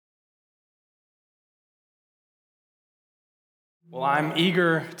Well, I'm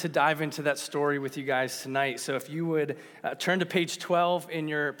eager to dive into that story with you guys tonight. So if you would turn to page 12 in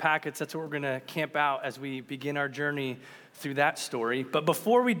your packets, that's what we're going to camp out as we begin our journey through that story. But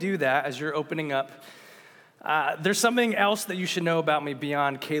before we do that, as you're opening up, there's something else that you should know about me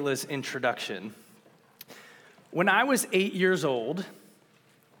beyond Kayla's introduction. When I was 8 years old,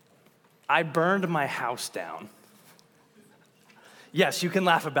 I burned my house down. Yes, you can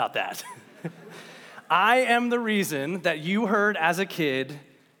laugh about that. I am the reason that you heard as a kid,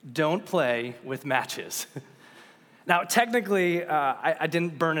 don't play with matches. Now, technically, I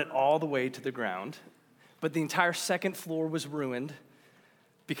didn't burn it all the way to the ground, but the entire second floor was ruined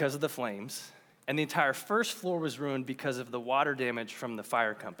because of the flames, and the entire first floor was ruined because of the water damage from the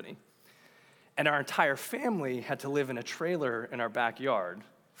fire company. And our entire family had to live in a trailer in our backyard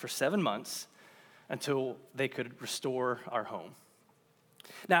for 7 months until they could restore our home.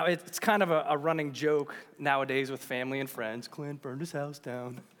 Now, it's kind of a running joke nowadays with family and friends. Clint burned his house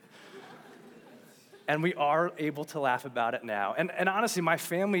down. And we are able to laugh about it now. And honestly, my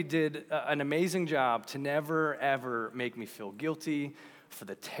family did an amazing job to never, ever make me feel guilty for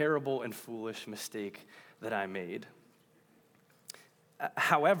the terrible and foolish mistake that I made.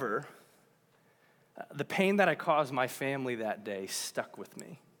 However, the pain that I caused my family that day stuck with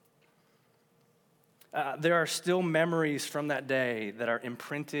me. There are still memories from that day that are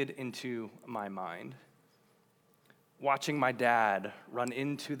imprinted into my mind. Watching my dad run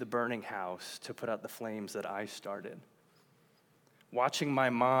into the burning house to put out the flames that I started. Watching my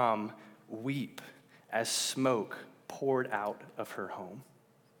mom weep as smoke poured out of her home.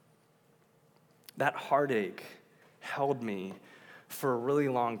 That heartache held me for a really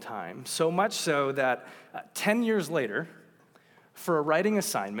long time, so much so that 10 years later, for a writing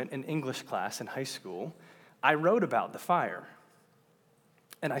assignment in English class in high school, I wrote about the fire,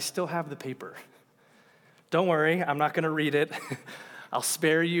 and I still have the paper. Don't worry, I'm not going to read it. I'll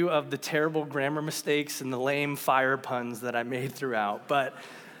spare you of the terrible grammar mistakes and the lame fire puns that I made throughout, but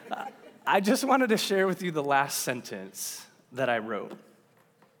I just wanted to share with you the last sentence that I wrote.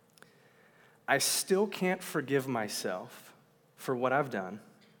 I still can't forgive myself for what I've done,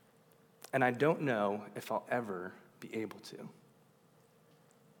 and I don't know if I'll ever be able to.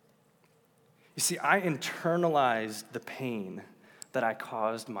 You see, I internalized the pain that I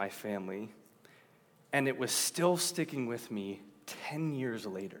caused my family, and it was still sticking with me 10 years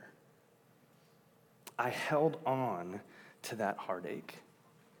later. I held on to that heartache.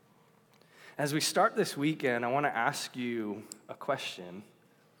 As we start this weekend, I want to ask you a question.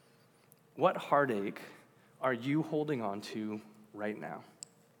 What heartache are you holding on to right now?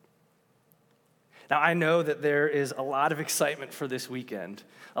 Now, I know that there is a lot of excitement for this weekend.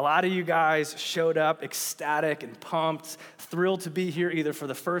 A lot of you guys showed up ecstatic and pumped, thrilled to be here either for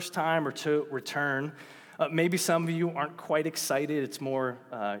the first time or to return. Maybe some of you aren't quite excited. It's more,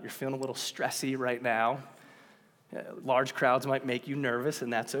 you're feeling a little stressy right now. Large crowds might make you nervous,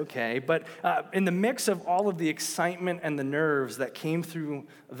 and that's okay. But in the mix of all of the excitement and the nerves that came through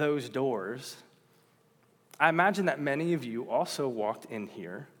those doors, I imagine that many of you also walked in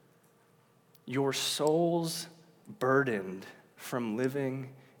here, your souls burdened from living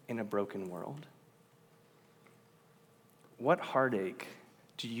in a broken world. What heartache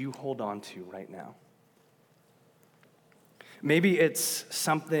do you hold on to right now? Maybe it's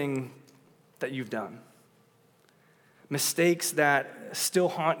something that you've done. Mistakes that still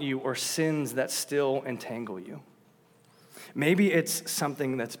haunt you or sins that still entangle you. Maybe it's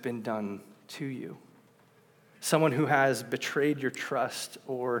something that's been done to you. Someone who has betrayed your trust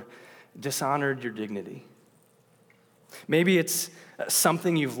or dishonored your dignity. Maybe it's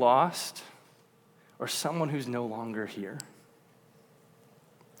something you've lost or someone who's no longer here.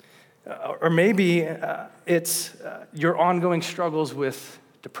 Or maybe it's your ongoing struggles with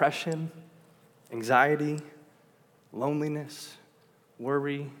depression, anxiety, loneliness,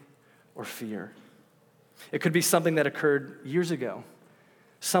 worry, or fear. It could be something that occurred years ago,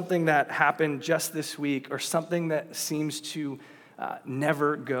 something that happened just this week, or something that seems to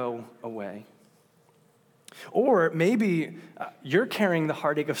never go away. Or maybe you're carrying the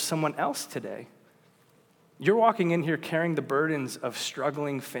heartache of someone else today. You're walking in here carrying the burdens of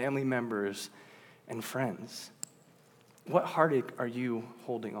struggling family members and friends. What heartache are you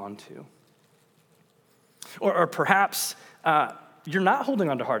holding on to? Or perhaps you're not holding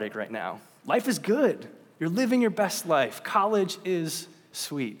on to heartache right now. Life is good. You're living your best life. College is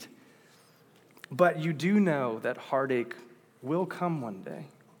sweet. But you do know that heartache will come one day.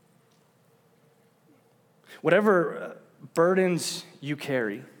 Whatever burdens you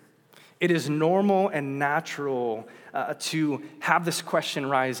carry, it is normal and natural to have this question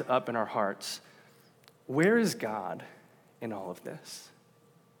rise up in our hearts. Where is God in all of this?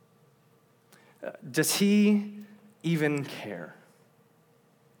 Does he even care?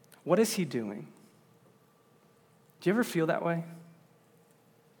 What is he doing? Do you ever feel that way?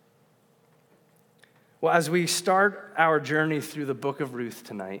 Well, as we start our journey through the book of Ruth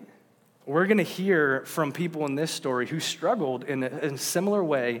tonight, we're going to hear from people in this story who struggled in a similar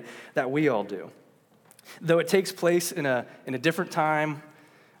way that we all do. Though it takes place in a different time,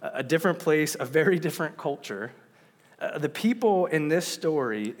 a different place, a very different culture, the people in this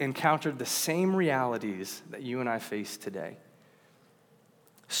story encountered the same realities that you and I face today.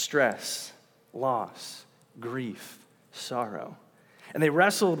 Stress, loss, grief, sorrow. And they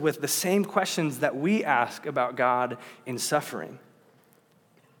wrestled with the same questions that we ask about God in suffering.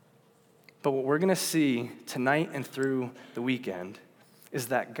 But what we're going to see tonight and through the weekend is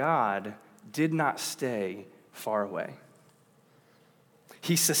that God did not stay far away.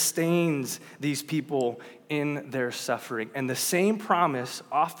 He sustains these people in their suffering, and the same promise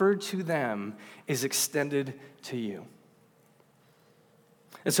offered to them is extended to you.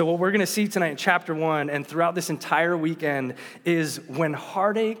 And so what we're going to see tonight in chapter 1 and throughout this entire weekend is when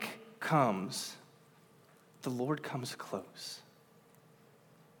heartache comes, the Lord comes close.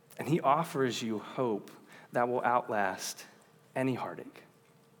 And he offers you hope that will outlast any heartache.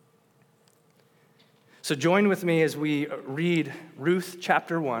 So join with me as we read Ruth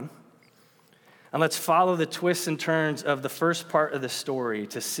chapter 1. And let's follow the twists and turns of the first part of the story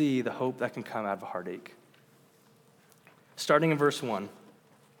to see the hope that can come out of a heartache. Starting in verse 1.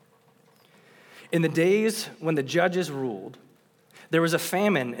 In the days when the judges ruled, there was a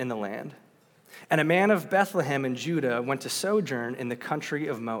famine in the land, and a man of Bethlehem in Judah went to sojourn in the country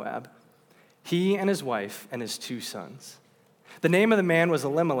of Moab, he and his wife and his 2 sons. The name of the man was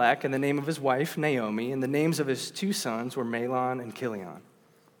Elimelech, and the name of his wife Naomi, and the names of his 2 sons were Mahlon and Chilion.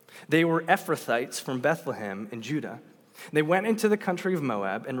 They were Ephrathites from Bethlehem in Judah. They went into the country of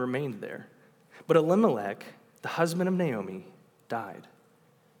Moab and remained there. But Elimelech, the husband of Naomi, died,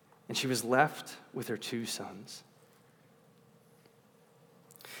 and she was left with her 2 sons.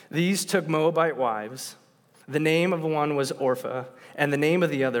 These took Moabite wives. The name of one was Orpah, and the name of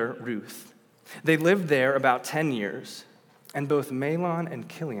the other Ruth. They lived there about 10 years, and both Mahlon and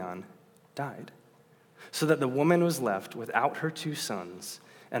Chilion died, so that the woman was left without her 2 sons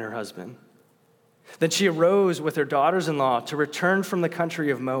and her husband. Then she arose with her daughters-in-law to return from the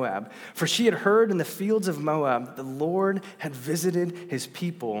country of Moab, for she had heard in the fields of Moab that the Lord had visited his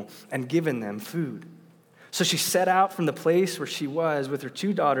people and given them food. So she set out from the place where she was with her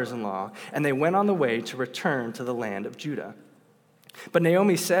 2 daughters-in-law, and they went on the way to return to the land of Judah. But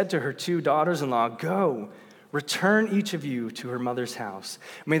Naomi said to her 2 daughters-in-law, "Go, return each of you to her mother's house.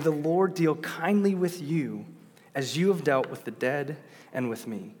 May the Lord deal kindly with you as you have dealt with the dead and with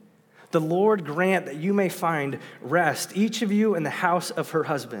me. The Lord grant that you may find rest, each of you in the house of her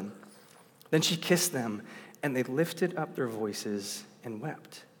husband." Then she kissed them, and they lifted up their voices and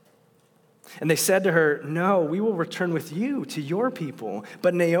wept. And they said to her, "No, we will return with you to your people."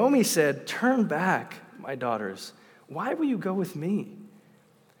 But Naomi said, "Turn back, my daughters. Why will you go with me?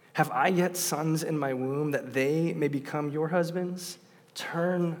 Have I yet sons in my womb that they may become your husbands?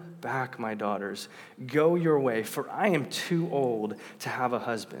 Turn back, my daughters. Go your way, for I am too old to have a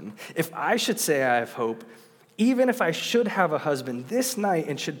husband. If I should say I have hope, even if I should have a husband this night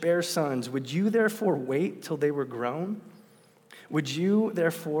and should bear sons, would you therefore wait till they were grown? Would you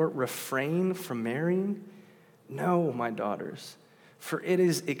therefore refrain from marrying? No, my daughters, for it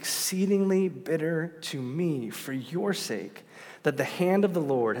is exceedingly bitter to me for your sake that the hand of the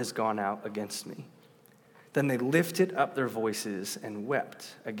Lord has gone out against me." Then they lifted up their voices and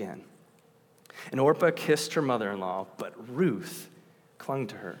wept again. And Orpah kissed her mother-in-law, but Ruth clung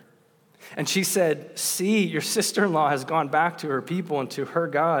to her. And she said, "See, your sister-in-law has gone back to her people and to her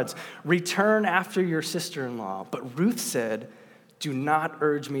gods. Return after your sister-in-law." But Ruth said, "Do not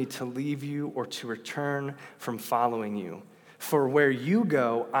urge me to leave you or to return from following you. For where you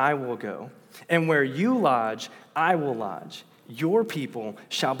go, I will go, and where you lodge, I will lodge. Your people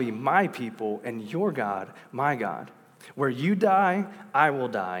shall be my people, and your God, my God. Where you die, I will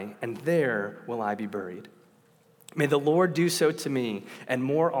die, and there will I be buried. May the Lord do so to me, and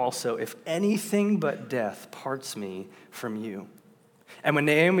more also, if anything but death parts me from you." And when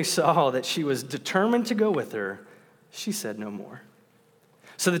Naomi saw that she was determined to go with her, she said no more.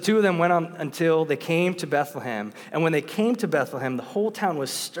 So the 2 of them went on until they came to Bethlehem. And when they came to Bethlehem, the whole town was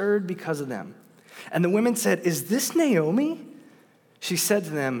stirred because of them. And the women said, "Is this Naomi?" She said to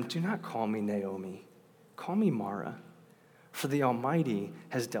them, "Do not call me Naomi. Call me Mara, for the Almighty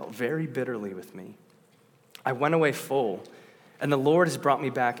has dealt very bitterly with me. I went away full, and the Lord has brought me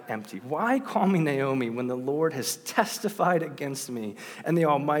back empty. Why call me Naomi when the Lord has testified against me and the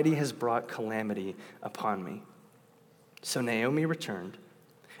Almighty has brought calamity upon me?" So Naomi returned,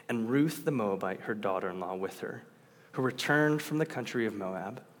 and Ruth the Moabite, her daughter-in-law, with her, who returned from the country of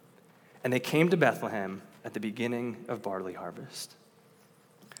Moab. And they came to Bethlehem at the beginning of barley harvest.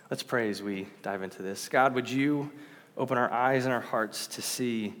 Let's pray as we dive into this. God, would you open our eyes and our hearts to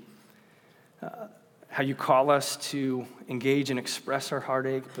see how you call us to engage and express our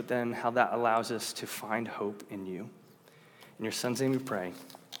heartache, but then how that allows us to find hope in you. In your son's name we pray,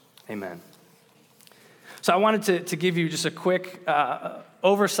 amen. So I wanted to give you just a quick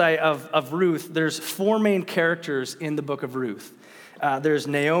oversight of Ruth. There's 4 main characters in the book of Ruth. There's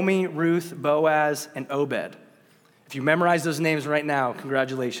Naomi, Ruth, Boaz, and Obed. If you memorize those names right now,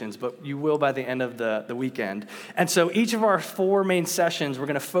 congratulations, but you will by the end of the weekend. And so each of our 4 main sessions, we're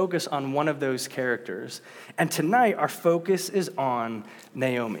going to focus on one of those characters. And tonight, our focus is on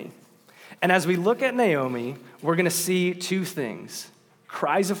Naomi. And as we look at Naomi, we're going to see 2 things: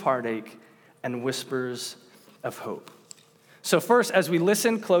 cries of heartache and whispers of hope. So first, as we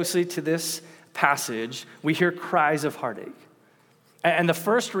listen closely to this passage, we hear cries of heartache. And the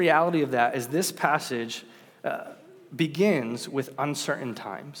first reality of that is this passage begins with uncertain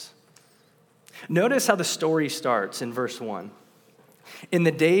times. Notice how the story starts in verse 1. In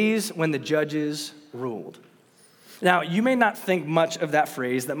the days when the judges ruled. Now, you may not think much of that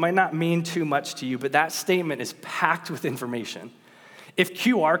phrase. That might not mean too much to you, but that statement is packed with information. If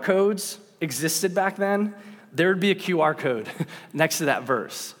QR codes existed back then, there would be a QR code next to that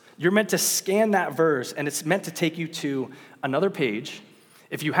verse. You're meant to scan that verse, and it's meant to take you to another page.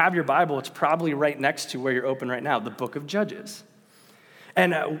 If you have your Bible, it's probably right next to where you're open right now, the book of Judges.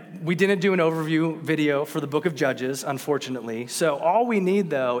 And we didn't do an overview video for the book of Judges, unfortunately. So all we need,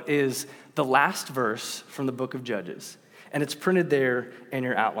 though, is the last verse from the book of Judges. And it's printed there in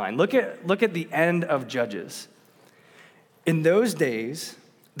your outline. Look at the end of Judges. In those days,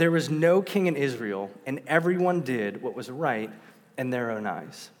 there was no king in Israel, and everyone did what was right in their own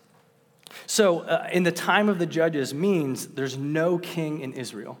eyes. So in the time of the judges means there's no king in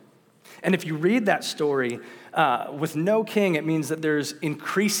Israel. And if you read that story, with no king, it means that there's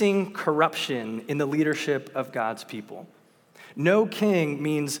increasing corruption in the leadership of God's people. No king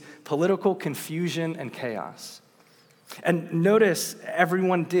means political confusion and chaos. And notice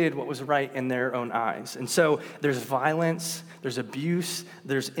everyone did what was right in their own eyes. And so there's violence, there's abuse,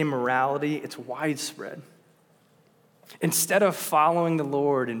 there's immorality, it's widespread. Instead of following the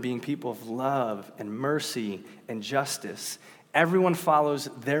Lord and being people of love and mercy and justice, everyone follows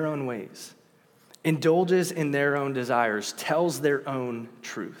their own ways, indulges in their own desires, tells their own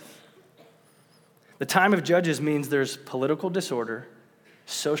truth. The time of Judges means there's political disorder,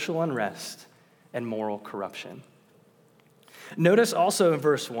 social unrest, and moral corruption. Notice also in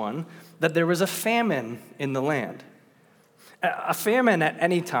verse 1 that there was a famine in the land. A famine at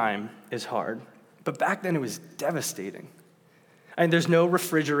any time is hard, but back then it was devastating. I mean, there's no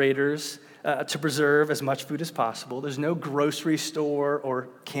refrigerators to preserve as much food as possible. There's no grocery store or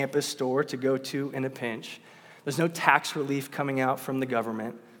campus store to go to in a pinch. There's no tax relief coming out from the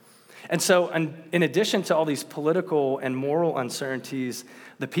government. And so in addition to all these political and moral uncertainties,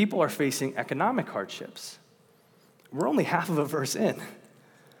 the people are facing economic hardships. We're only half of a verse in.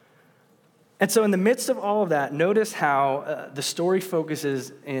 And so in the midst of all of that, notice how the story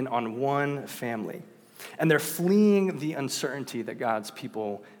focuses in on one family. And they're fleeing the uncertainty that God's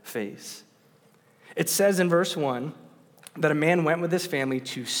people face. It says in verse 1 that a man went with his family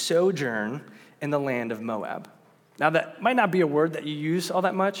to sojourn in the land of Moab. Now, that might not be a word that you use all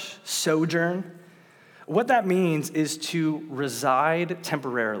that much, sojourn. What that means is to reside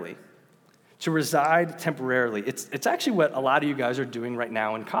temporarily. To reside temporarily. It's actually what a lot of you guys are doing right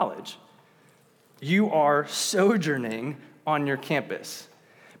now in college. You are sojourning on your campus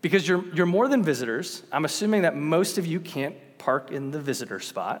because you're more than visitors. I'm assuming that most of you can't park in the visitor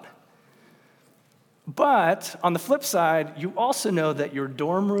spot. But on the flip side, you also know that your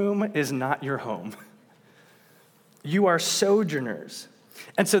dorm room is not your home. You are sojourners.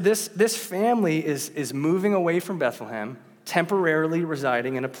 And so this family is moving away from Bethlehem, temporarily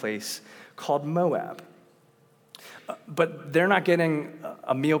residing in a place called Moab. But they're not getting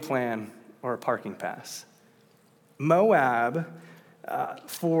a meal plan or a parking pass. Moab,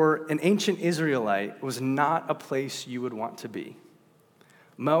 for an ancient Israelite, was not a place you would want to be.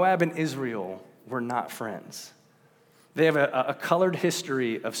 Moab and Israel were not friends. They have a colored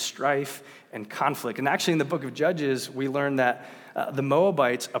history of strife and conflict. And actually in the book of Judges, we learn that the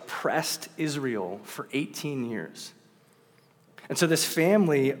Moabites oppressed Israel for 18 years. And so this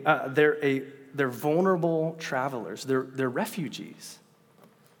family, they're they're vulnerable travelers. They're refugees.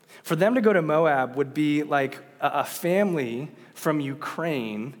 For them to go to Moab would be like a family from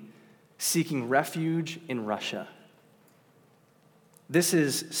Ukraine seeking refuge in Russia. This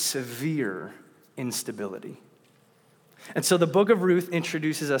is severe instability. And so the book of Ruth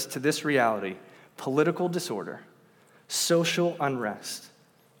introduces us to this reality: political disorder, social unrest,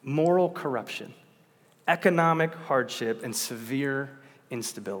 moral corruption, economic hardship, and severe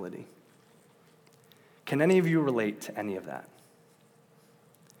instability. Can any of you relate to any of that?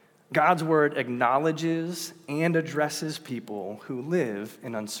 God's word acknowledges and addresses people who live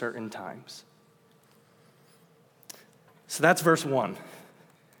in uncertain times. So that's verse 1.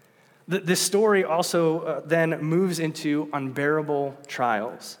 This story also then moves into unbearable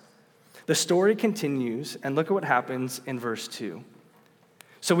trials. The story continues, and look at what happens in verse 2.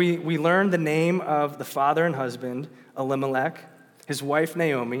 So we learn the name of the father and husband, Elimelech, his wife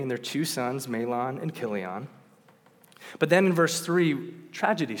Naomi, and their 2 sons, Mahlon and Chilion. But then in verse 3,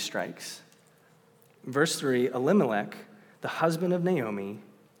 tragedy strikes. In verse 3, Elimelech, the husband of Naomi,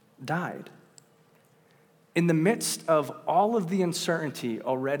 died. In the midst of all of the uncertainty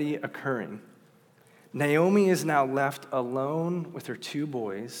already occurring, Naomi is now left alone with her 2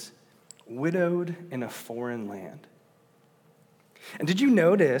 boys, widowed in a foreign land. And did you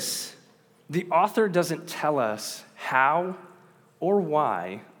notice the author doesn't tell us how or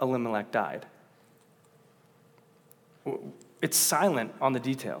why Elimelech died? It's silent on the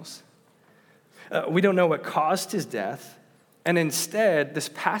details. We don't know what caused his death, and instead, this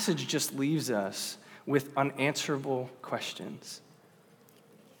passage just leaves us with unanswerable questions.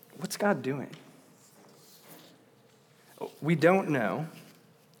 What's God doing? We don't know,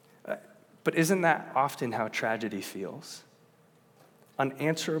 but isn't that often how tragedy feels?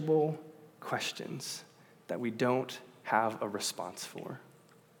 Unanswerable questions that we don't have a response for.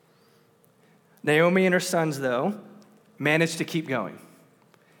 Naomi and her sons, though, managed to keep going.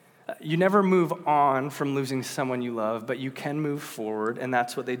 You never move on from losing someone you love, but you can move forward, and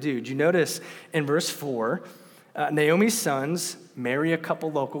that's what they do. Did you notice in verse 4, Naomi's sons marry a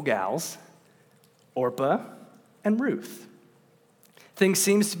couple local gals, Orpah and Ruth. Things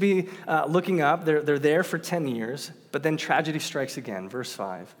seems to be looking up. They're there for 10 years, but then tragedy strikes again. Verse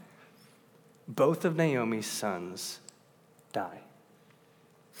 5, both of Naomi's sons die.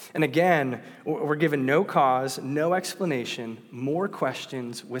 And again, we're given no cause, no explanation, more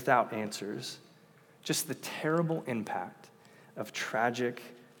questions without answers. Just the terrible impact of tragic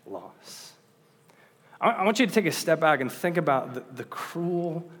loss. I want you to take a step back and think about the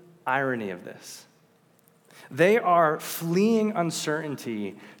cruel irony of this. They are fleeing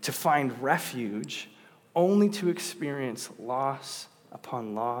uncertainty to find refuge, only to experience loss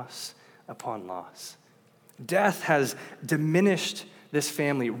upon loss upon loss. Death has diminished this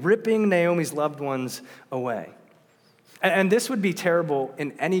family, ripping Naomi's loved ones away. And this would be terrible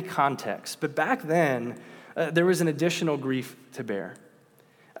in any context, but back then, there was an additional grief to bear.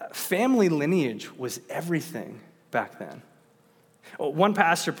 Family lineage was everything back then. One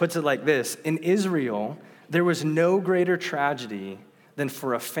pastor puts it like this: in Israel, there was no greater tragedy than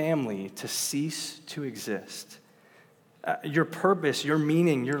for a family to cease to exist. Your purpose, your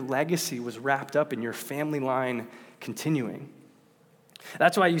meaning, your legacy was wrapped up in your family line continuing.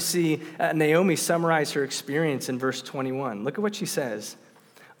 That's why you see Naomi summarize her experience in verse 21. Look at what she says.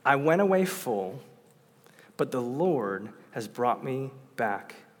 I went away full, but the Lord has brought me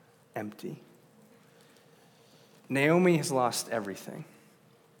back empty. Naomi has lost everything.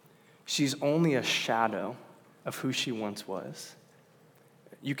 She's only a shadow of who she once was.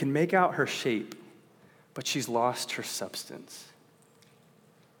 You can make out her shape, but she's lost her substance.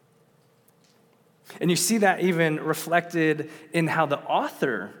 And you see that even reflected in how the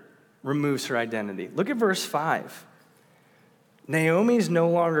author removes her identity. Look at verse 5. Naomi is no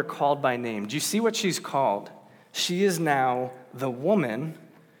longer called by name. Do you see what she's called? She is now the woman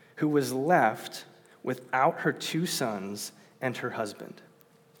who was left without her 2 sons and her husband.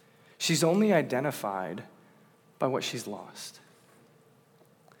 She's only identified by what she's lost.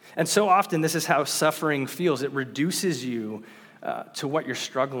 And so often, this is how suffering feels. It reduces you to what you're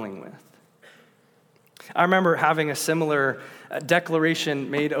struggling with. I remember having a similar declaration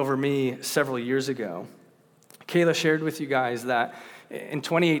made over me several years ago. Kayla shared with you guys that in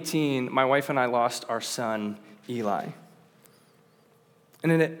 2018, my wife and I lost our son, Eli.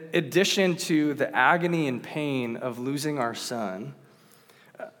 And in addition to the agony and pain of losing our son,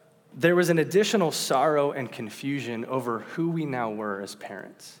 there was an additional sorrow and confusion over who we now were as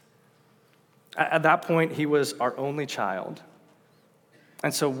parents. At that point, he was our only child.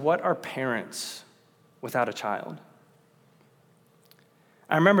 And so what are parents without a child?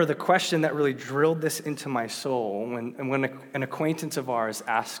 I remember the question that really drilled this into my soul when an acquaintance of ours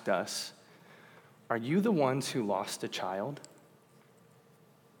asked us, "Are you the ones who lost a child?"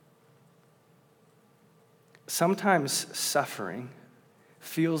 Sometimes suffering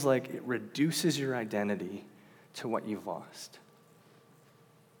feels like it reduces your identity to what you've lost.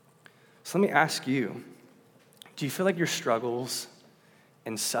 So let me ask you, do you feel like your struggles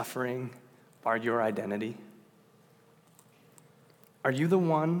and suffering are your identity? Are you the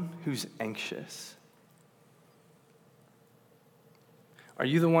one who's anxious? Are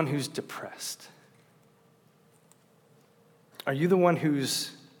you the one who's depressed? Are you the one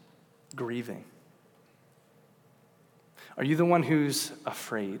who's grieving? Are you the one who's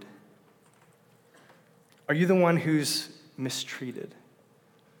afraid? Are you the one who's mistreated?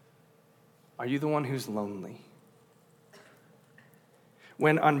 Are you the one who's lonely?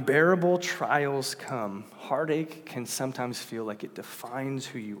 When unbearable trials come, heartache can sometimes feel like it defines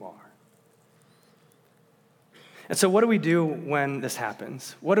who you are. And so what do we do when this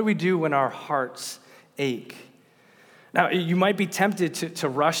happens? What do we do when our hearts ache? Now, you might be tempted to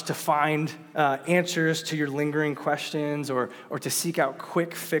rush to find answers to your lingering questions or to seek out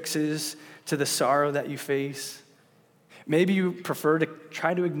quick fixes to the sorrow that you face. Maybe you prefer to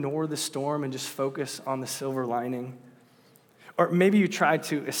try to ignore the storm and just focus on the silver lining. Or maybe you try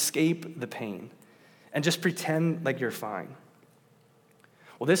to escape the pain and just pretend like you're fine.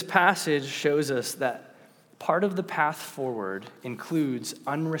 Well, this passage shows us that part of the path forward includes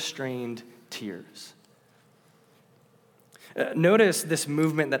unrestrained tears. Notice this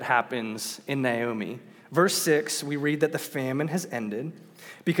movement that happens in Naomi. Verse 6, we read that the famine has ended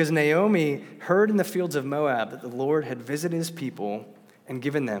because Naomi heard in the fields of Moab that the Lord had visited his people and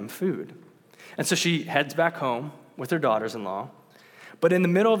given them food. And so she heads back home with her daughters-in-law. But in the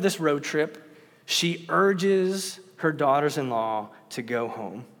middle of this road trip, she urges her daughters-in-law to go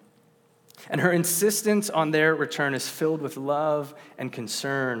home. And her insistence on their return is filled with love and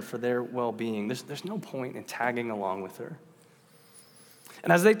concern for their well-being. There's no point in tagging along with her.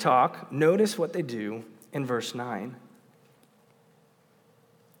 And as they talk, notice what they do in verse 9.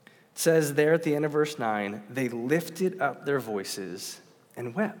 It says there at the end of verse 9, they lifted up their voices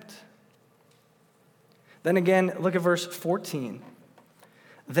and wept. Then again, look at verse 14.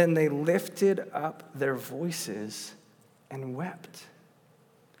 Then they lifted up their voices and wept.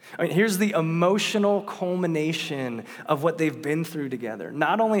 I mean, here's the emotional culmination of what they've been through together.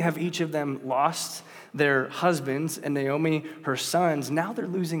 Not only have each of them lost their husbands and Naomi, her sons, now they're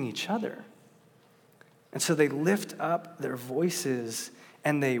losing each other. And so they lift up their voices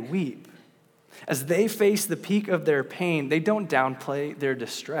and they weep. As they face the peak of their pain, they don't downplay their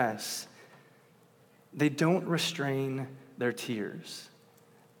distress. They don't restrain their tears.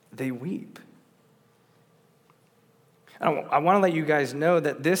 They weep. I want to let you guys know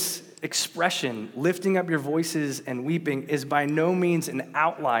that this expression, lifting up your voices and weeping, is by no means an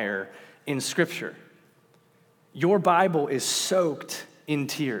outlier in Scripture. Your Bible is soaked in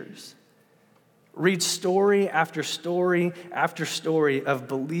tears. Read story after story after story of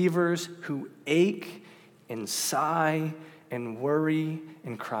believers who ache and sigh and worry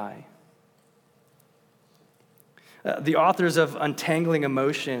and cry. The authors of Untangling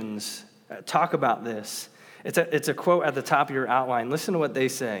Emotions talk about this. It's a quote at the top of your outline. Listen to what they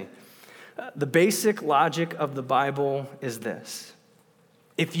say. The basic logic of the Bible is this: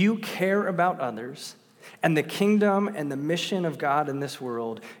 if you care about others and the kingdom and the mission of God in this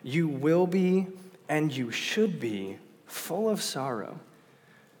world, you will be and you should be full of sorrow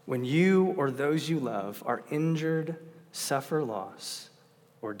when you or those you love are injured, suffer loss,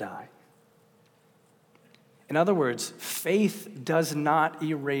 or die. In other words, faith does not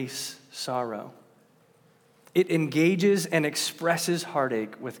erase sorrow. It engages and expresses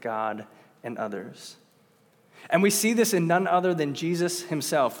heartache with God and others. And we see this in none other than Jesus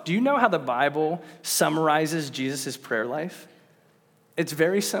himself. Do you know how the Bible summarizes Jesus' prayer life? It's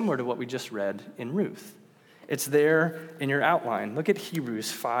very similar to what we just read in Ruth. It's there in your outline. Look at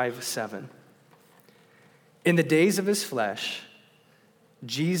Hebrews 5:7. In the days of his flesh,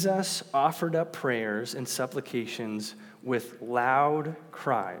 Jesus offered up prayers and supplications with loud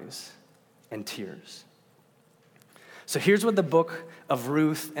cries and tears. So here's what the book of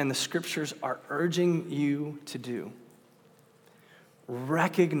Ruth and the scriptures are urging you to do.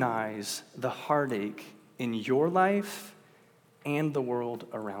 Recognize the heartache in your life and the world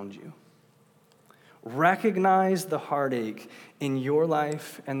around you. Recognize the heartache in your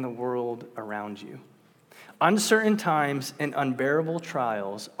life and the world around you. Uncertain times and unbearable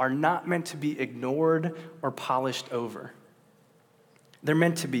trials are not meant to be ignored or polished over. They're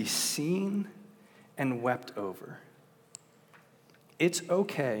meant to be seen and wept over. it's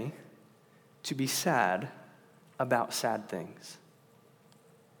okay to be sad about sad things.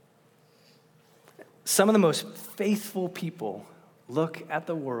 Some of the most faithful people look at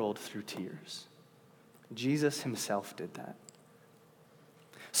the world through tears. Jesus himself did that.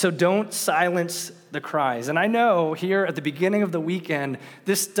 So don't silence the cries. And I know here at the beginning of the weekend,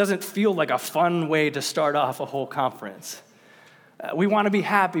 this doesn't feel like a fun way to start off a whole conference. We want to be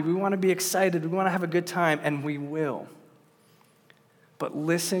happy, we want to be excited, we want to have a good time, and we will. But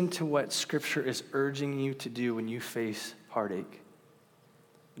listen to what Scripture is urging you to do when you face heartache.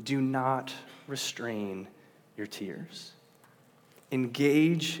 Do not restrain your tears.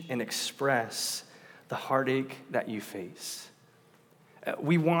 Engage and express the heartache that you face.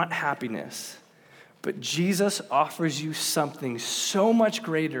 We want happiness, but Jesus offers you something so much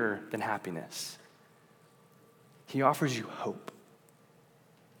greater than happiness. He offers you hope.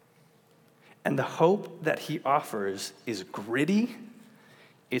 And the hope that he offers is gritty,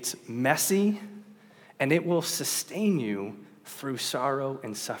 it's messy, and it will sustain you through sorrow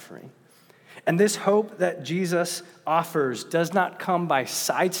and suffering. And this hope that Jesus offers does not come by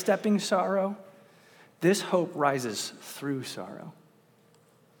sidestepping sorrow. This hope rises through sorrow.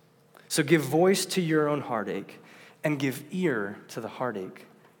 So give voice to your own heartache and give ear to the heartache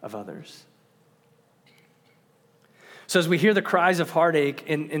of others. So as we hear the cries of heartache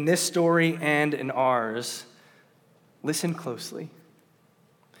in this story and in ours, listen closely,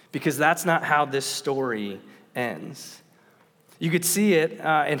 because that's not how this story ends. You could see it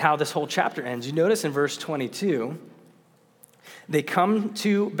in how this whole chapter ends. You notice in verse 22, they come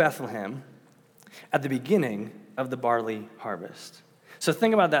to Bethlehem at the beginning of the barley harvest. So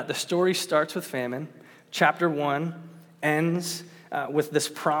think about that. The story starts with famine. Chapter 1 ends with this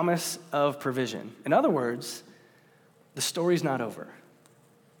promise of provision. In other words, the story's not over.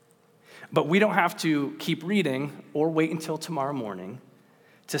 But we don't have to keep reading or wait until tomorrow morning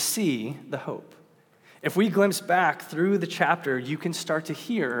to see the hope. If we glimpse back through the chapter, you can start to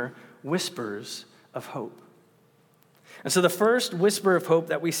hear whispers of hope. And so the first whisper of hope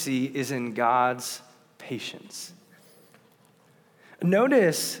that we see is in God's patience.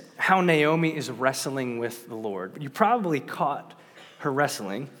 Notice how Naomi is wrestling with the Lord. You probably caught her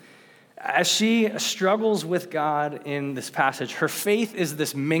wrestling. As she struggles with God in this passage, her faith is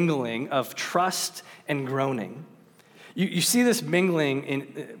this mingling of trust and groaning. You see this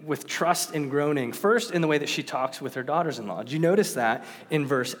mingling with trust and groaning, first in the way that she talks with her daughters-in-law. Do you notice that in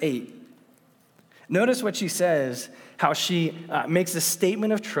verse 8? Notice what she says, how she makes a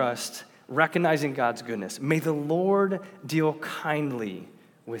statement of trust, recognizing God's goodness. May the Lord deal kindly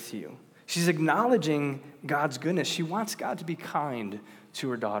with you. She's acknowledging God's goodness. She wants God to be kind to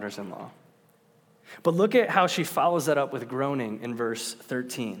her daughters-in-law. But look at how she follows that up with groaning in verse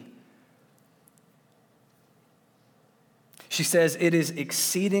 13. She says, "It is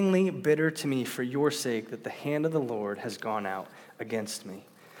exceedingly bitter to me for your sake that the hand of the Lord has gone out against me."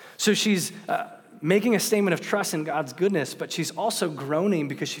 So she's making a statement of trust in God's goodness, but she's also groaning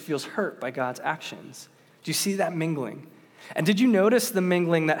because she feels hurt by God's actions. Do you see that mingling? And did you notice the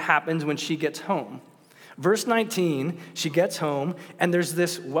mingling that happens when she gets home? Verse 19, she gets home, and there's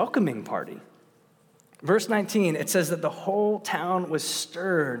this welcoming party. Verse 19, it says that the whole town was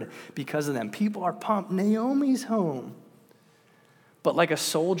stirred because of them. People are pumped. Naomi's home. But like a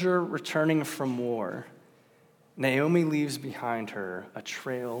soldier returning from war, Naomi leaves behind her a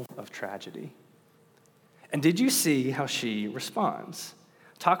trail of tragedy. And did you see how she responds?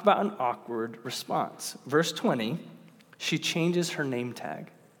 Talk about an awkward response. Verse 20, she changes her name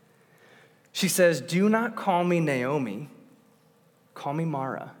tag. She says, "Do not call me Naomi, call me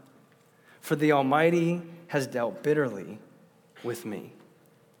Mara, for the Almighty has dealt bitterly with me."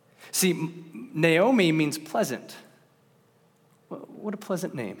 See, Naomi means pleasant. What a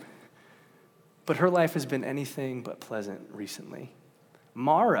pleasant name. But her life has been anything but pleasant recently.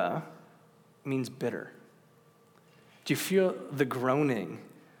 Mara means bitter. Do you feel the groaning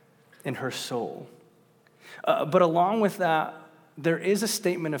in her soul? But along with that, there is a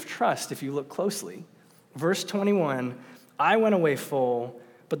statement of trust if you look closely. Verse 21, "I went away full,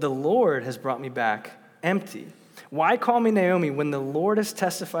 but the Lord has brought me back empty. Why call me Naomi when the Lord has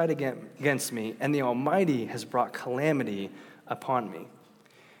testified against me and the Almighty has brought calamity upon me?"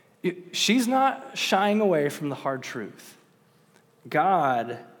 She's not shying away from the hard truth.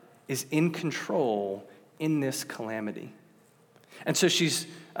 God is in control in this calamity. And so she's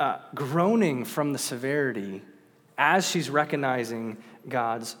groaning from the severity as she's recognizing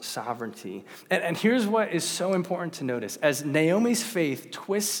God's sovereignty. And here's what is so important to notice. As Naomi's faith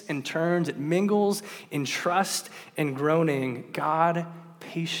twists and turns, it mingles in trust and groaning, God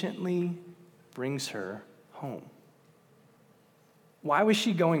patiently brings her home. Why was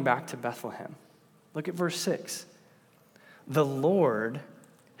she going back to Bethlehem? Look at verse 6. The Lord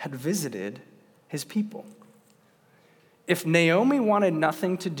had visited his people. If Naomi wanted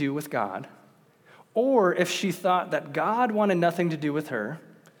nothing to do with God, or if she thought that God wanted nothing to do with her,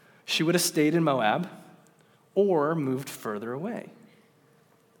 she would have stayed in Moab or moved further away.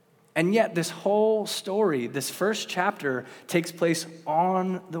 And yet this whole story, this first chapter, takes place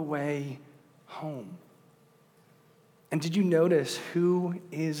on the way home. And did you notice who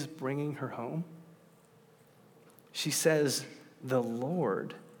is bringing her home? She says, the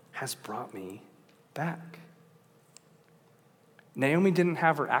Lord has brought me back. Naomi didn't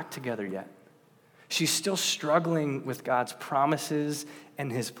have her act together yet. She's still struggling with God's promises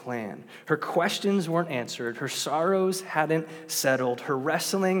and his plan. Her questions weren't answered. Her sorrows hadn't settled. Her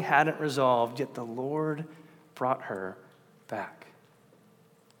wrestling hadn't resolved, yet the Lord brought her back.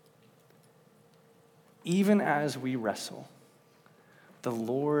 Even as we wrestle, the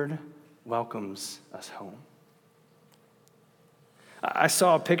Lord welcomes us home. I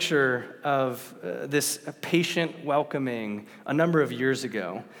saw a picture of this patient welcoming a number of years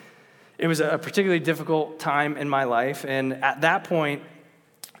ago. It was a particularly difficult time in my life, and at that point,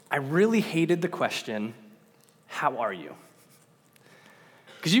 I really hated the question, how are you?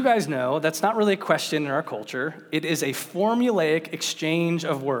 Because you guys know that's not really a question in our culture. It is a formulaic exchange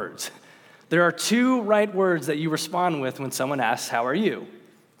of words. There are two right words that you respond with when someone asks, how are you?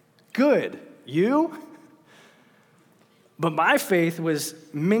 Good. You? But my faith was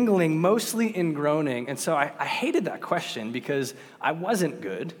mingling mostly in groaning, and so I hated that question because I wasn't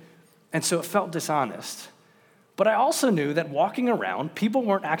good, and so it felt dishonest. But I also knew that walking around, people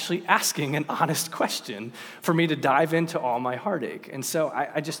weren't actually asking an honest question for me to dive into all my heartache, and so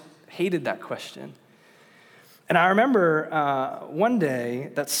I just hated that question. And I remember one day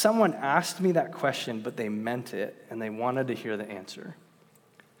that someone asked me that question, but they meant it, and they wanted to hear the answer.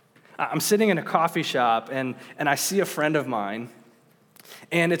 I'm sitting in a coffee shop, and I see a friend of mine,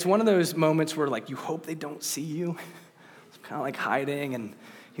 and it's one of those moments where, like, you hope they don't see you. It's kind of like hiding, and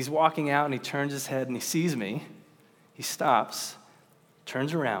he's walking out, and he turns his head, and he sees me. He stops,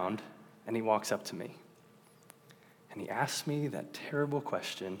 turns around, and he walks up to me. And he asks me that terrible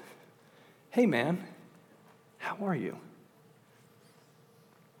question, hey, man, how are you?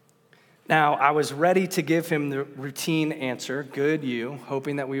 Now, I was ready to give him the routine answer, good, you,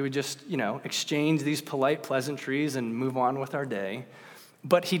 hoping that we would just, exchange these polite pleasantries and move on with our day.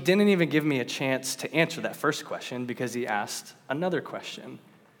 But he didn't even give me a chance to answer that first question because he asked another question.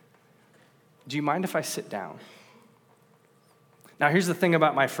 Do you mind if I sit down? Now, here's the thing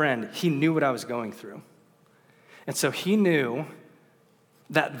about my friend. He knew what I was going through. And so he knew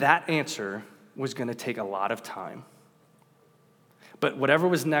that answer was going to take a lot of time. But whatever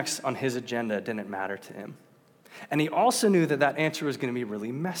was next on his agenda didn't matter to him. And he also knew that answer was going to be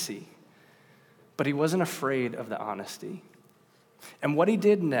really messy. But he wasn't afraid of the honesty. And what he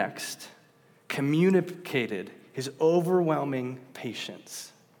did next communicated his overwhelming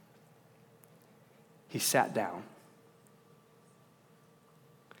patience. He sat down.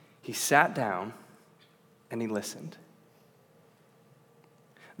 He sat down and he listened.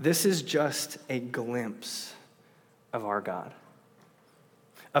 This is just a glimpse of our God,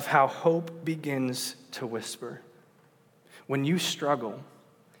 of how hope begins to whisper. When you struggle,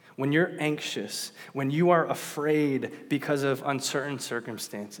 when you're anxious, when you are afraid because of uncertain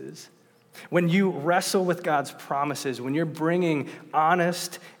circumstances, when you wrestle with God's promises, when you're bringing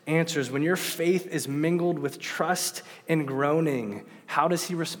honest answers, when your faith is mingled with trust and groaning, how does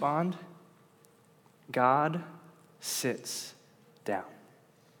he respond? God sits down.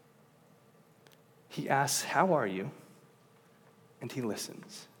 He asks, how are you? And he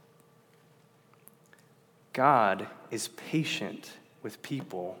listens. God is patient with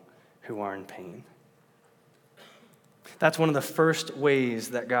people who are in pain. That's one of the first ways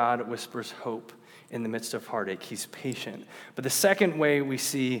that God whispers hope in the midst of heartache. He's patient. But the second way we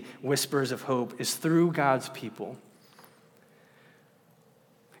see whispers of hope is through God's people.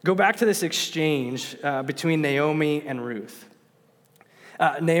 Go back to this exchange between Naomi and Ruth.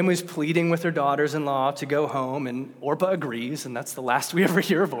 Naomi's pleading with her daughters-in-law to go home, and Orpah agrees, and that's the last we ever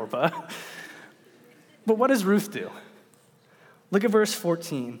hear of Orpah. But what does Ruth do? Look at verse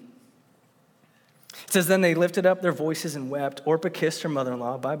 14. It says, then they lifted up their voices and wept. Orpah kissed her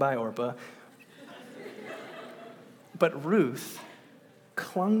mother-in-law. Bye-bye, Orpah. But Ruth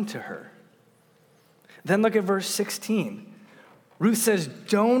clung to her. Then look at verse 16. Ruth says,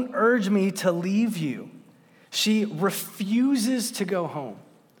 don't urge me to leave you. She refuses to go home.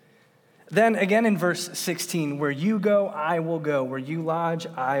 Then again in verse 16, where you go, I will go. Where you lodge,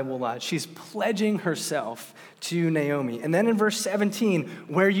 I will lodge. She's pledging herself to Naomi. And then in verse 17,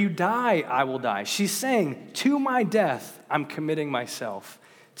 where you die, I will die. She's saying, to my death, I'm committing myself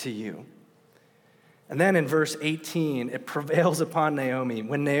to you. And then in verse 18, it prevails upon Naomi.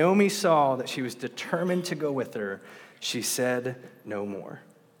 When Naomi saw that she was determined to go with her, she said no more.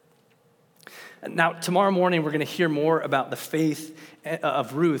 Now, tomorrow morning, we're going to hear more about the faith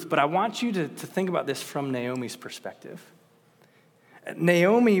of Ruth, but I want you to think about this from Naomi's perspective.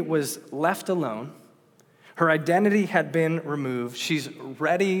 Naomi was left alone. Her identity had been removed. She's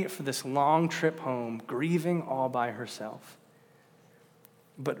ready for this long trip home, grieving all by herself.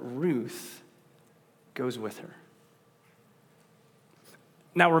 But Ruth goes with her.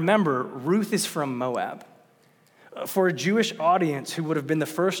 Now, remember, Ruth is from Moab. For a Jewish audience who would have been the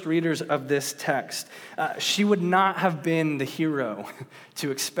first readers of this text, she would not have been the hero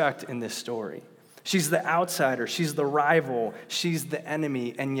to expect in this story. She's the outsider, she's the rival, she's the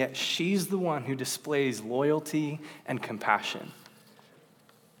enemy, and yet she's the one who displays loyalty and compassion.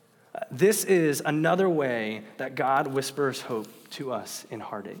 This is another way that God whispers hope to us in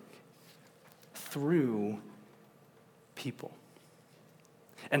heartache, through people.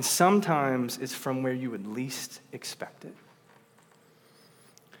 And sometimes it's from where you would least expect it.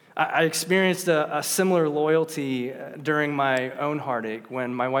 I experienced a similar loyalty during my own heartache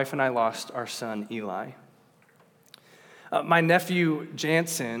when my wife and I lost our son, Eli. My nephew,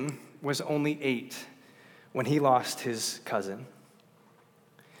 Jansen, was only 8 when he lost his cousin.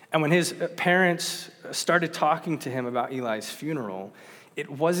 And when his parents started talking to him about Eli's funeral, it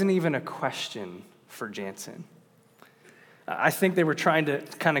wasn't even a question for Jansen. I think they were trying to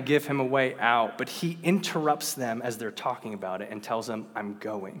kind of give him a way out, but he interrupts them as they're talking about it and tells them, I'm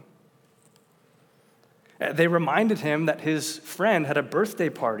going. They reminded him that his friend had a birthday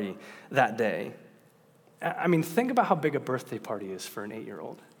party that day. I mean, think about how big a birthday party is for an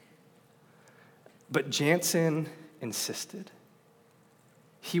 8-year-old. But Jansen insisted.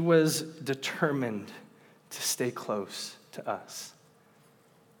 He was determined to stay close to us.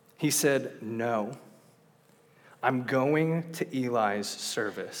 He said, no. I'm going to Eli's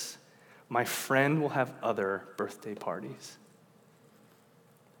service. My friend will have other birthday parties.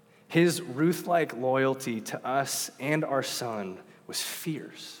 His Ruth-like loyalty to us and our son was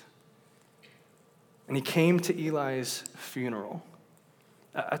fierce. And he came to Eli's funeral,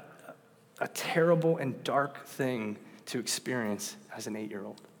 a terrible and dark thing to experience as an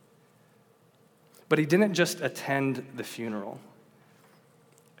 8-year-old. But he didn't just attend the funeral.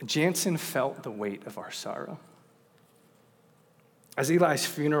 Jansen felt the weight of our sorrow. As Eli's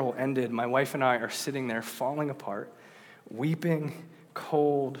funeral ended, my wife and I are sitting there falling apart, weeping,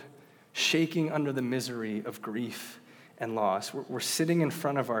 cold, shaking under the misery of grief and loss. We're sitting in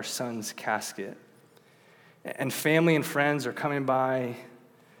front of our son's casket, and family and friends are coming by,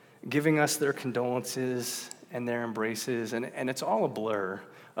 giving us their condolences and their embraces, and it's all a blur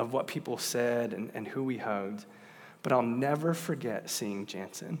of what people said and who we hugged. But I'll never forget seeing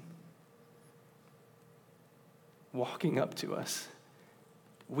Jansen walking up to us,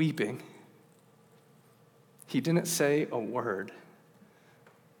 weeping. He didn't say a word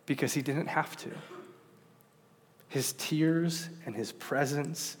because he didn't have to. His tears and his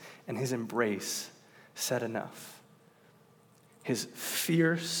presence and his embrace said enough. His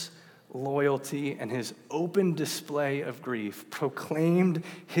fierce loyalty and his open display of grief proclaimed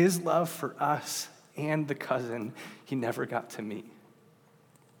his love for us and the cousin he never got to meet.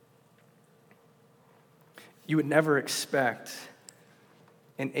 You would never expect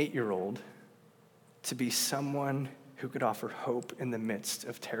an 8-year-old to be someone who could offer hope in the midst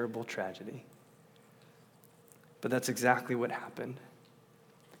of terrible tragedy. But that's exactly what happened.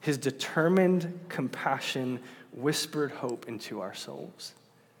 His determined compassion whispered hope into our souls.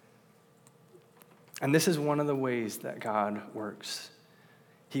 And this is one of the ways that God works.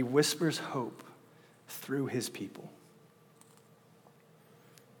 He whispers hope through his people.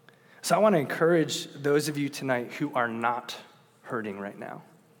 So I want to encourage those of you tonight who are not hurting right now.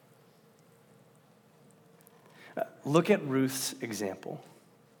 Look at Ruth's example.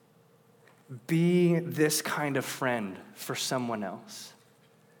 Be this kind of friend for someone else.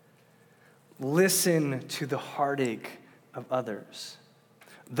 Listen to the heartache of others.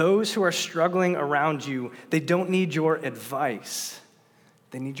 Those who are struggling around you, they don't need your advice.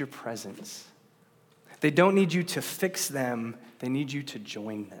 They need your presence. They don't need you to fix them. They need you to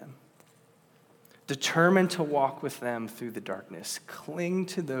join them. Determined to walk with them through the darkness. Cling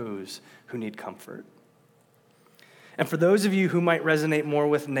to those who need comfort. And for those of you who might resonate more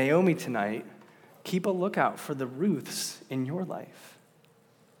with Naomi tonight, keep a lookout for the Ruths in your life.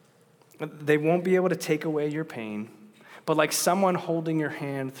 They won't be able to take away your pain, but like someone holding your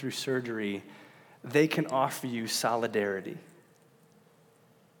hand through surgery, they can offer you solidarity.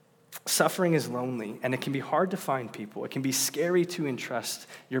 Suffering is lonely, and it can be hard to find people. It can be scary to entrust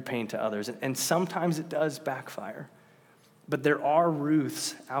your pain to others, and sometimes it does backfire. But there are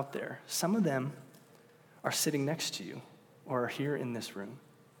Ruths out there. Some of them are sitting next to you or are here in this room.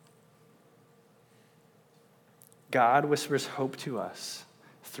 God whispers hope to us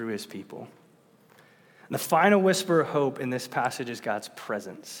through his people. And the final whisper of hope in this passage is God's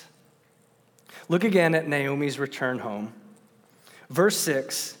presence. Look again at Naomi's return home. Verse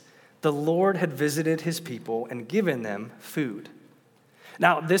 6, the Lord had visited his people and given them food.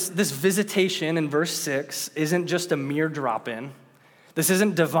 Now, this visitation in verse 6 isn't just a mere drop-in. This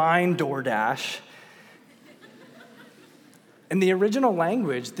isn't divine DoorDash. In the original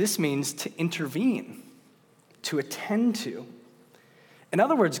language, this means to intervene, to attend to. In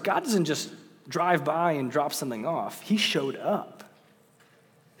other words, God doesn't just drive by and drop something off. He showed up.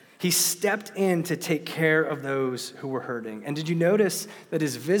 He stepped in to take care of those who were hurting. And did you notice that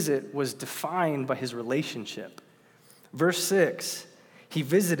his visit was defined by his relationship? Verse 6, he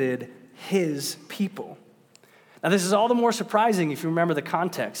visited his people. Now, this is all the more surprising if you remember the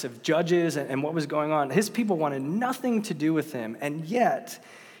context of Judges and what was going on. His people wanted nothing to do with him, and yet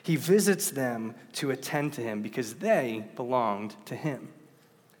he visits them to attend to him because they belonged to him.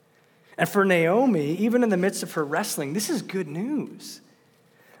 And for Naomi, even in the midst of her wrestling, this is good news.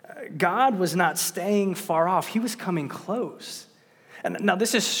 God was not staying far off. He was coming close. And now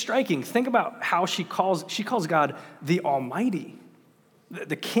this is striking. Think about how she calls God the Almighty,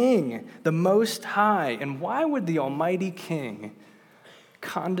 the King, the Most High. And why would the Almighty King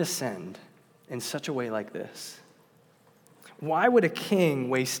condescend in such a way like this? Why would a king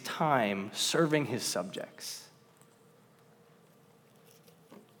waste time serving his subjects?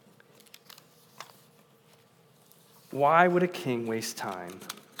 Why would a king waste time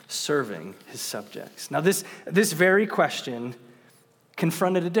serving his subjects? Now, this very question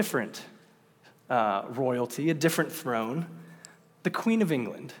confronted a different royalty, a different throne, the Queen of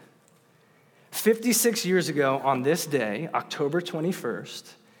England. 56 years ago on this day, October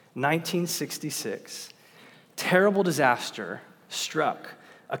 21st, 1966, terrible disaster struck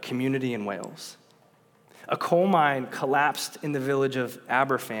a community in Wales. A coal mine collapsed in the village of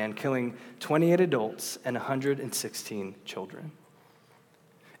Aberfan, killing 28 adults and 116 children.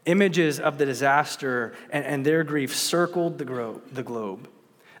 Images of the disaster and their grief circled the globe.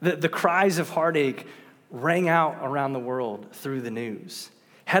 The cries of heartache rang out around the world through the news.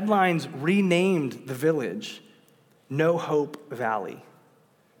 Headlines renamed the village No Hope Valley.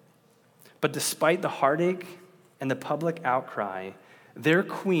 But despite the heartache and the public outcry, their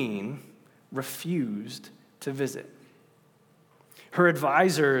queen refused to visit. Her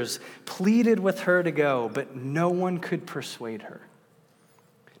advisors pleaded with her to go, but no one could persuade her.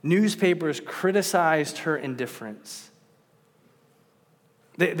 Newspapers criticized her indifference.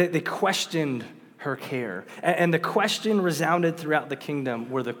 They questioned her care. And the question resounded throughout the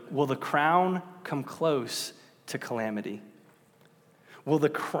kingdom, will the crown come close to calamity? Will the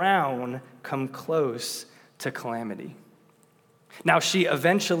crown come close to calamity? Now, she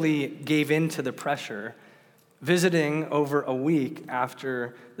eventually gave in to the pressure, visiting over a week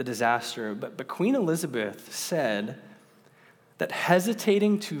after the disaster. But Queen Elizabeth said that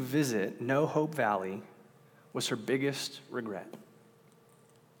hesitating to visit No Hope Valley was her biggest regret.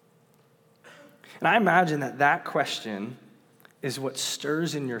 And I imagine that question is what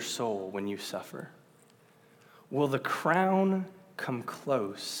stirs in your soul when you suffer. Will the crown come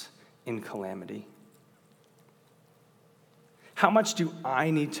close in calamity? How much do I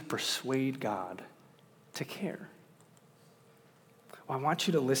need to persuade God to care? Well, I want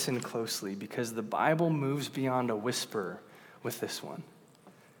you to listen closely because the Bible moves beyond a whisper with this one.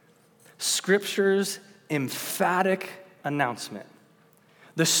 Scripture's emphatic announcement,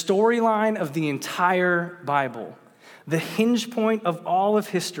 the storyline of the entire Bible, the hinge point of all of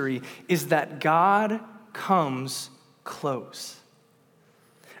history is that God comes close.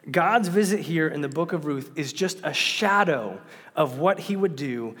 God's visit here in the book of Ruth is just a shadow of what he would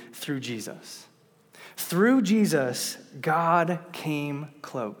do through Jesus. Through Jesus, God came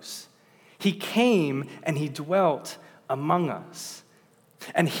close. He came and he dwelt among us.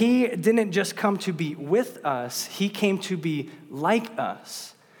 And he didn't just come to be with us, he came to be like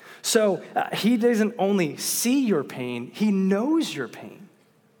us. So he doesn't only see your pain, he knows your pain.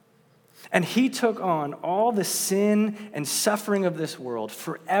 And he took on all the sin and suffering of this world,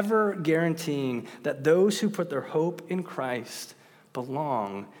 forever guaranteeing that those who put their hope in Christ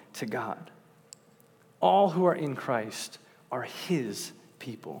belong to God. All who are in Christ are his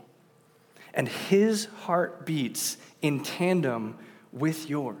people. and his heart beats in tandem with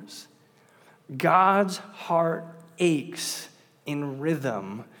yours. God's heart aches in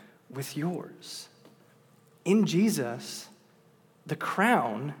rhythm with yours. In Jesus, the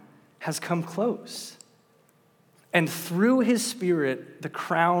crown has come close. And through his Spirit, the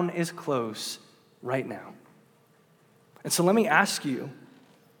crown is close right now. And so let me ask you,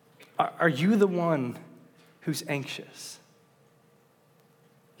 are you the one who's anxious?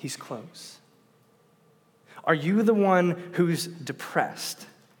 He's close. Are you the one who's depressed?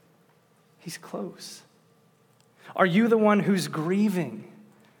 He's close. Are you the one who's grieving?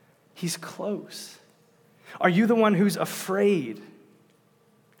 He's close. Are you the one who's afraid?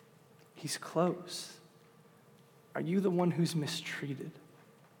 He's close. Are you the one who's mistreated?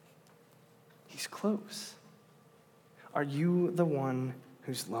 He's close. Are you the one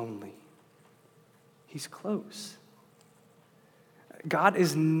who's lonely? He's close. God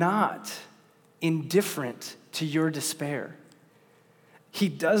is not indifferent to your despair. He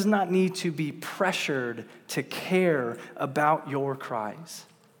does not need to be pressured to care about your cries.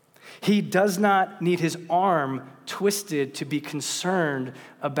 He does not need his arm twisted to be concerned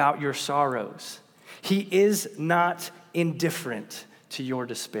about your sorrows. He is not indifferent to your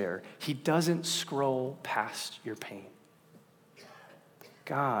despair. He doesn't scroll past your pain.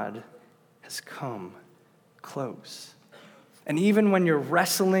 God has come close. And even when you're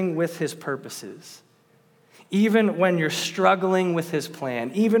wrestling with his purposes, even when you're struggling with his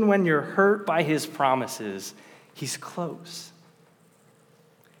plan, even when you're hurt by his promises, he's close.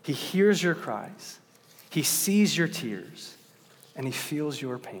 He hears your cries, he sees your tears, and he feels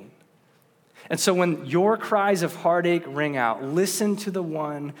your pain. And so when your cries of heartache ring out, listen to the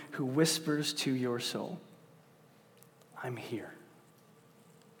one who whispers to your soul, I'm here.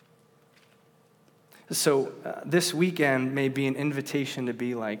 So this weekend may be an invitation to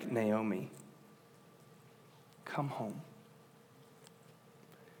be like Naomi. Come home.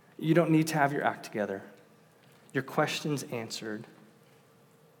 You don't need to have your act together. Your questions answered.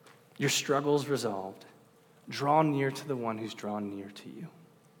 Your struggles resolved. Draw near to the one who's drawn near to you.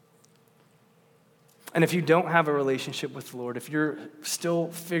 And if you don't have a relationship with the Lord, if you're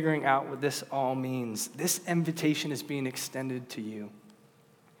still figuring out what this all means, this invitation is being extended to you.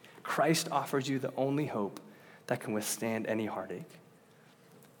 Christ offers you the only hope that can withstand any heartache.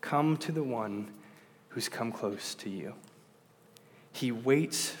 Come to the one who's come close to you. He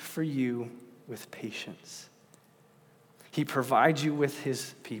waits for you with patience. He provides you with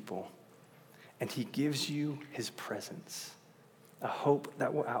his people, and he gives you his presence, a hope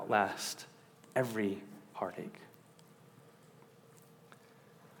that will outlast every heartache.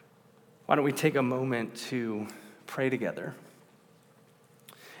 Why don't we take a moment to pray together?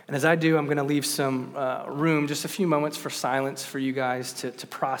 And as I do, I'm going to leave some room, just a few moments for silence for you guys to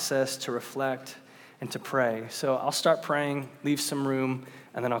process, to reflect, and to pray. So I'll start praying, leave some room,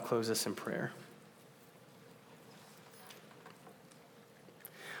 and then I'll close this in prayer.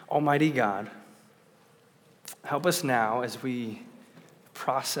 Almighty God, help us now as we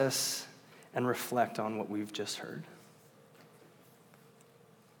process and reflect on what we've just heard.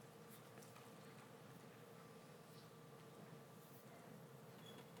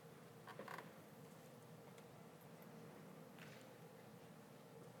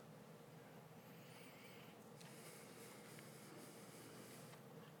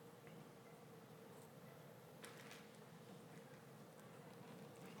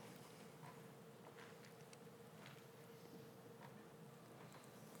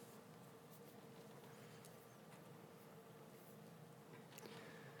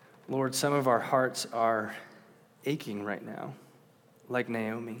 Lord, some of our hearts are aching right now, like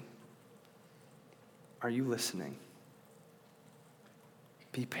Naomi. Are you listening?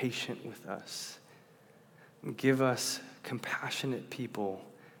 Be patient with us. Give us compassionate people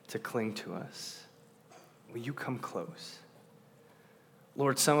to cling to us. Will you come close?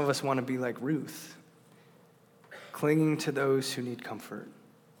 Lord, some of us want to be like Ruth, clinging to those who need comfort.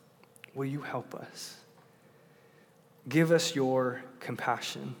 Will you help us? Give us your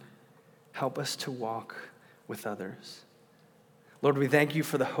compassion. Help us to walk with others. Lord, we thank you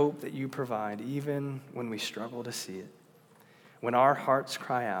for the hope that you provide, even when we struggle to see it. When our hearts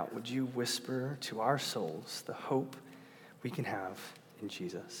cry out, would you whisper to our souls the hope we can have in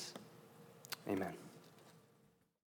Jesus? Amen.